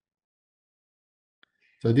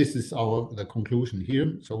 So this is the conclusion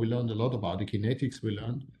here. So we learned a lot about the kinetics. We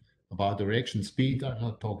learned about the reaction speed. I'm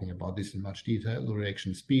not talking about this in much detail, the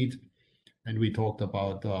reaction speed. And we talked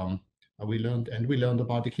about, we learned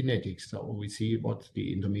about the kinetics. So we see what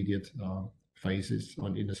the intermediate phases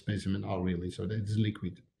in the specimen are really. So that is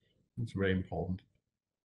liquid. It's very important.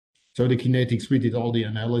 So the kinetics, we did all the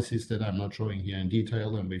analysis that I'm not showing here in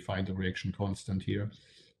detail, and we find the reaction constant here.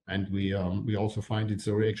 And we also find it's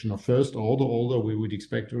a reaction of first order, although we would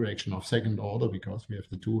expect a reaction of second order because we have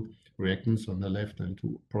the 2 reactants on the left and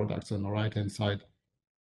 2 products on the right-hand side.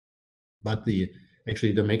 But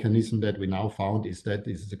actually the mechanism that we now found is that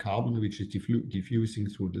this is the carbon which is diffusing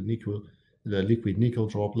through the liquid nickel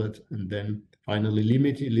droplet, and then finally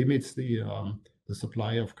limits the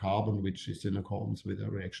supply of carbon, which is in accordance with a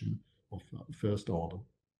reaction of first order.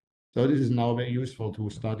 So this is now very useful to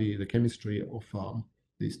study the chemistry of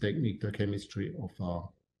this technique, the chemistry of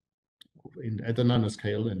at the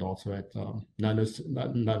nanoscale and also at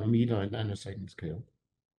nanometer and nanosecond scale.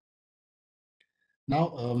 Now,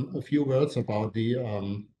 a few words about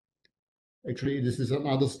the, actually, this is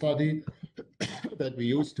another study that we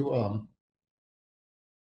use to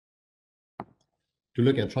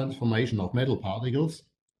look at transformation of metal particles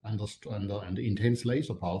under intense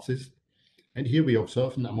laser pulses. And here we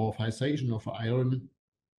observe an amorphization of iron,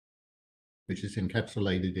 which is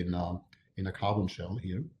encapsulated in a carbon shell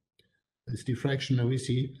here. This diffraction that we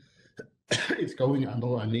see, it's going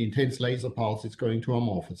under an intense laser pulse, it's going to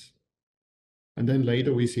amorphous. And then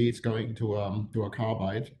later we see it's going to a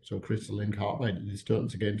carbide, so crystalline carbide, and this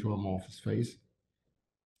turns again to amorphous phase.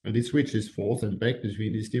 And it switches forth and back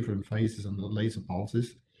between these different phases under laser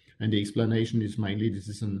pulses. And the explanation is mainly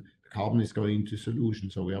carbon is going into solution,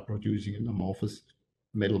 so we are producing an amorphous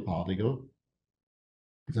metal particle.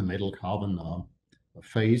 It's a metal carbon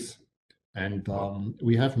phase. And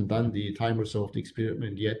we haven't done the time-resolved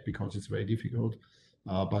experiment yet because it's very difficult,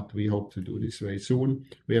 but we hope to do this very soon.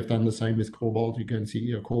 We have done the same with cobalt. You can see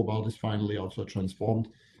here cobalt is finally also transformed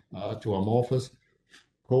to amorphous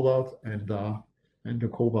cobalt, and the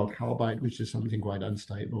cobalt carbide, which is something quite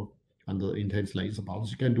unstable under intense laser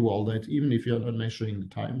pulses. You can do all that even if you're not measuring the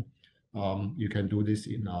time. You can do this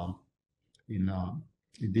in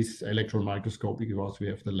this electron microscopy because we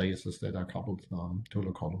have the lasers that are coupled to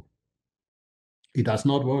the column. It does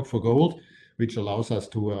not work for gold, which allows us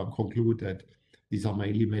to conclude that these are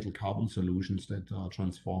mainly metal carbon solutions that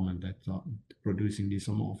transform and that are producing these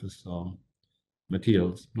amorphous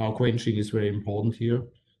materials. Now, quenching is very important here.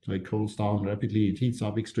 So it cools down rapidly, it heats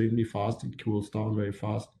up extremely fast, it cools down very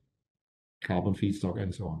fast, carbon feedstock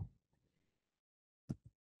and so on.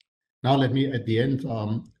 Now let me at the end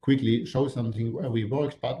quickly show something where we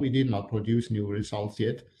worked, but we did not produce new results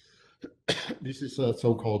yet. This is a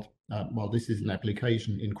so-called, well, this is an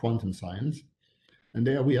application in quantum science. And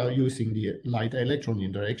there we are using the light-electron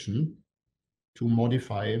interaction to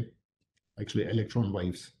modify actually electron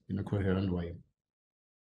waves in a coherent way.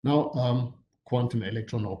 Now, quantum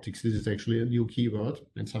electron optics, this is actually a new keyword,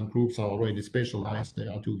 and some groups are already specialized.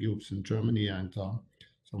 There are 2 groups in Germany and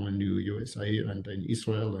some in the USA and in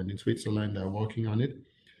Israel and in Switzerland are working on it.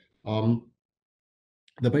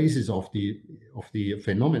 The basis of the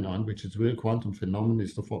phenomenon, which is real quantum phenomenon,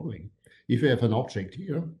 is the following. If you have an object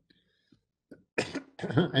here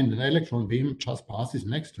and an electron beam just passes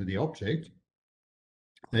next to the object,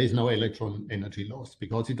 there is no electron energy loss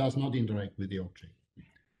because it does not interact with the object.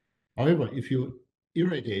 However, if you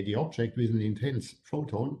irradiate the object with an intense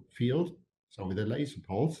photon field, so with a laser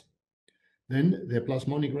pulse, then the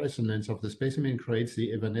plasmonic resonance of the specimen creates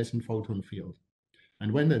the evanescent photon field.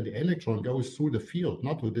 And when then the electron goes through the field,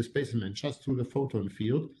 not through the specimen, just through the photon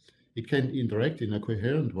field, it can interact in a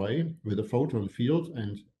coherent way with the photon field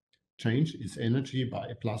and change its energy by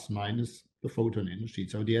plus minus the photon energy.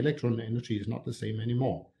 So the electron energy is not the same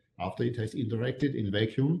anymore. After it has interacted in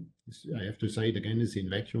vacuum, I have to say it again, it's in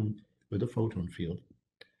vacuum with the photon field.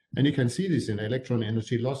 And you can see this in electron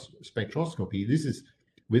energy loss spectroscopy. This is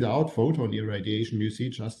without photon irradiation, you see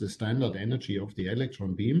just the standard energy of the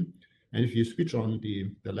electron beam. And if you switch on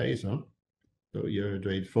the laser, so you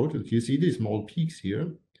irradiate photons, you see these small peaks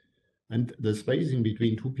here. And the spacing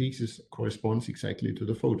between 2 peaks corresponds exactly to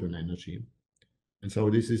the photon energy. And so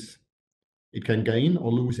this is, it can gain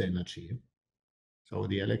or lose energy. So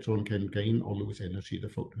the electron can gain or lose energy, the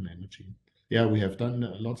photon energy. Yeah, we have done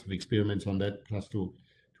lots of experiments on that, plus to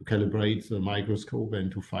calibrate the microscope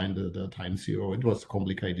and to find the time zero. It was a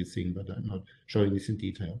complicated thing, but I'm not showing this in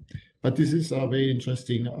detail. But this is a very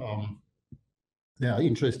interesting, there are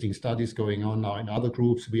interesting studies going on now in other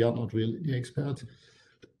groups. We are not really the experts.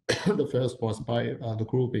 The first was by the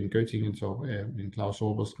group in Göttingen, so in Klaus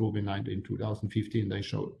Ober's group in 2015, they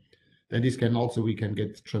showed that this can also, we can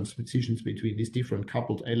get transpositions between these different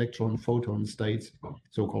coupled electron photon states,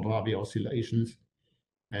 so-called Rabi oscillations.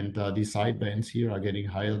 And these side bands here are getting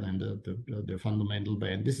higher than the fundamental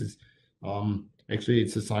band. This is actually,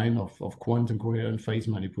 it's a sign of quantum coherent phase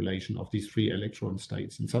manipulation of these 3 electron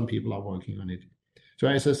states, and some people are working on it. So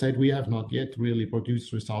as I said, we have not yet really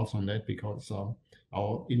produced results on that because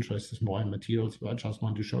our interest is more in materials, but I just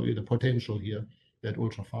want to show you the potential here that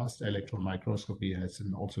ultrafast electron microscopy has,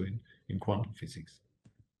 and also in quantum physics.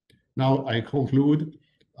 Now I conclude.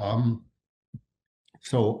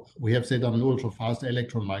 So we have set up an ultrafast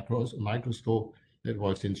electron microscope that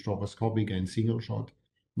works in stroboscopic and single shot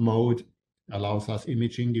mode, allows us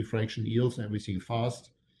imaging, diffraction, yields, everything fast,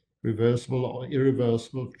 reversible or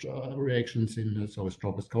irreversible reactions in so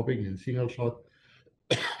stroboscopic and single shot.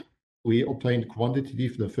 We obtained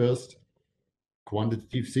the first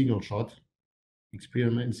quantitative single shot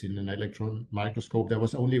experiments in an electron microscope. There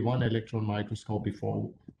was only one electron microscope before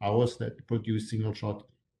ours that produced single shot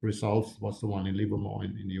results, was the one in Livermore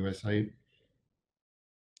in the USA.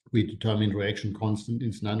 We determined reaction constant in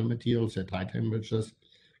nanomaterials at high temperatures.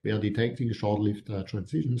 We are detecting short-lived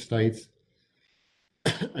transition states.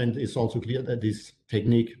 And it's also clear that this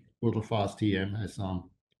technique, ultrafast TEM, has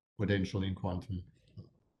potential in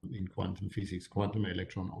quantum physics, quantum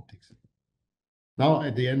electron optics. Now,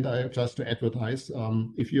 at the end, I have just to advertise,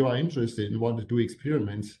 if you are interested and want to do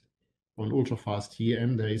experiments on ultrafast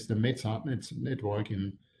TEM, there is the METSA network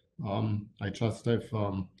in, I just have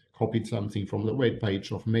copied something from the web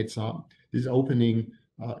page of METSA. This is opening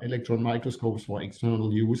electron microscopes for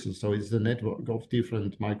external users. So it's a network of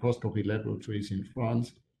different microscopy laboratories in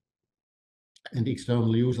France. And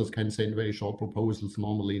external users can send very short proposals.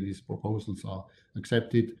 Normally, these proposals are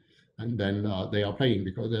accepted, and then they are paying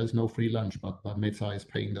because there's no free lunch, but METSA is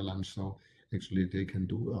paying the lunch. So actually, they can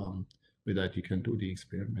do, with that, you can do the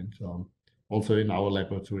experiment. Also in our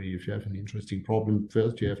laboratory, if you have an interesting problem,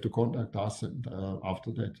 first you have to contact us, and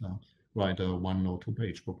after that, write a 1 or 2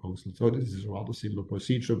 page proposal. So this is a rather simple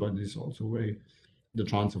procedure, but it's also the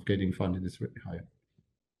chance of getting funded is very high.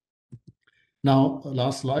 Now,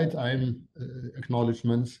 last slide,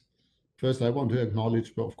 acknowledgements. First, I want to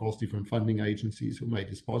acknowledge, of course, different funding agencies who made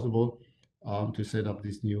this possible to set up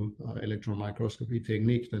this new electron microscopy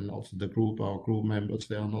technique. Then also our group members,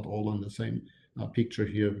 they are not all on the same picture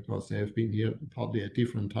here because they have been here partly at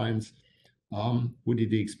different times. Who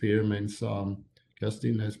did the experiments?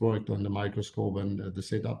 Kerstin has worked on the microscope and the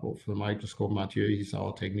setup of the microscope. Mathieu is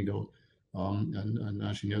our technical and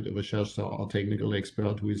Ingenieur de Recherche, our technical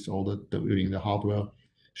expert who is doing the hardware.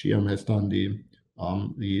 Shiam has done the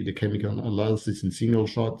the chemical analysis in single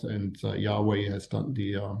shot, and Yahweh has done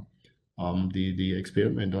the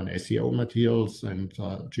experiment on SEO materials, and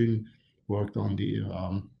Jin worked on the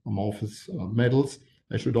amorphous metals.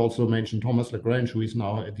 I should also mention Thomas Lagrange, who is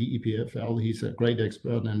now at the EPFL. He's a great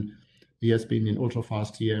expert, and he has been in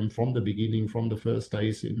ultrafast TM from the beginning, from the first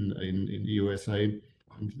days in the USA.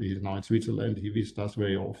 And he's now in Switzerland. He visits us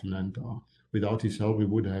very often, and without his help, we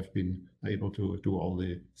would have been able to do all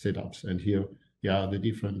the setups. And here, yeah, the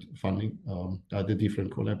different funding, the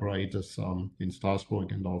different collaborators in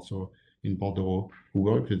Strasbourg and also in Bordeaux who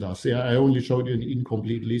work with us. Yeah, I only showed you an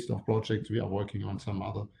incomplete list of projects. We are working on some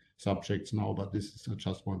other subjects now, but this is, I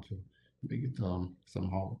just want to make it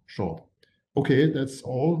somehow short. Okay, that's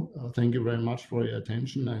all. Thank you very much for your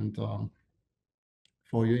attention and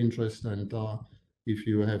for your interest. And if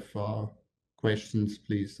you have questions,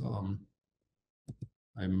 please,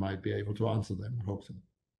 I might be able to answer them. I hope so.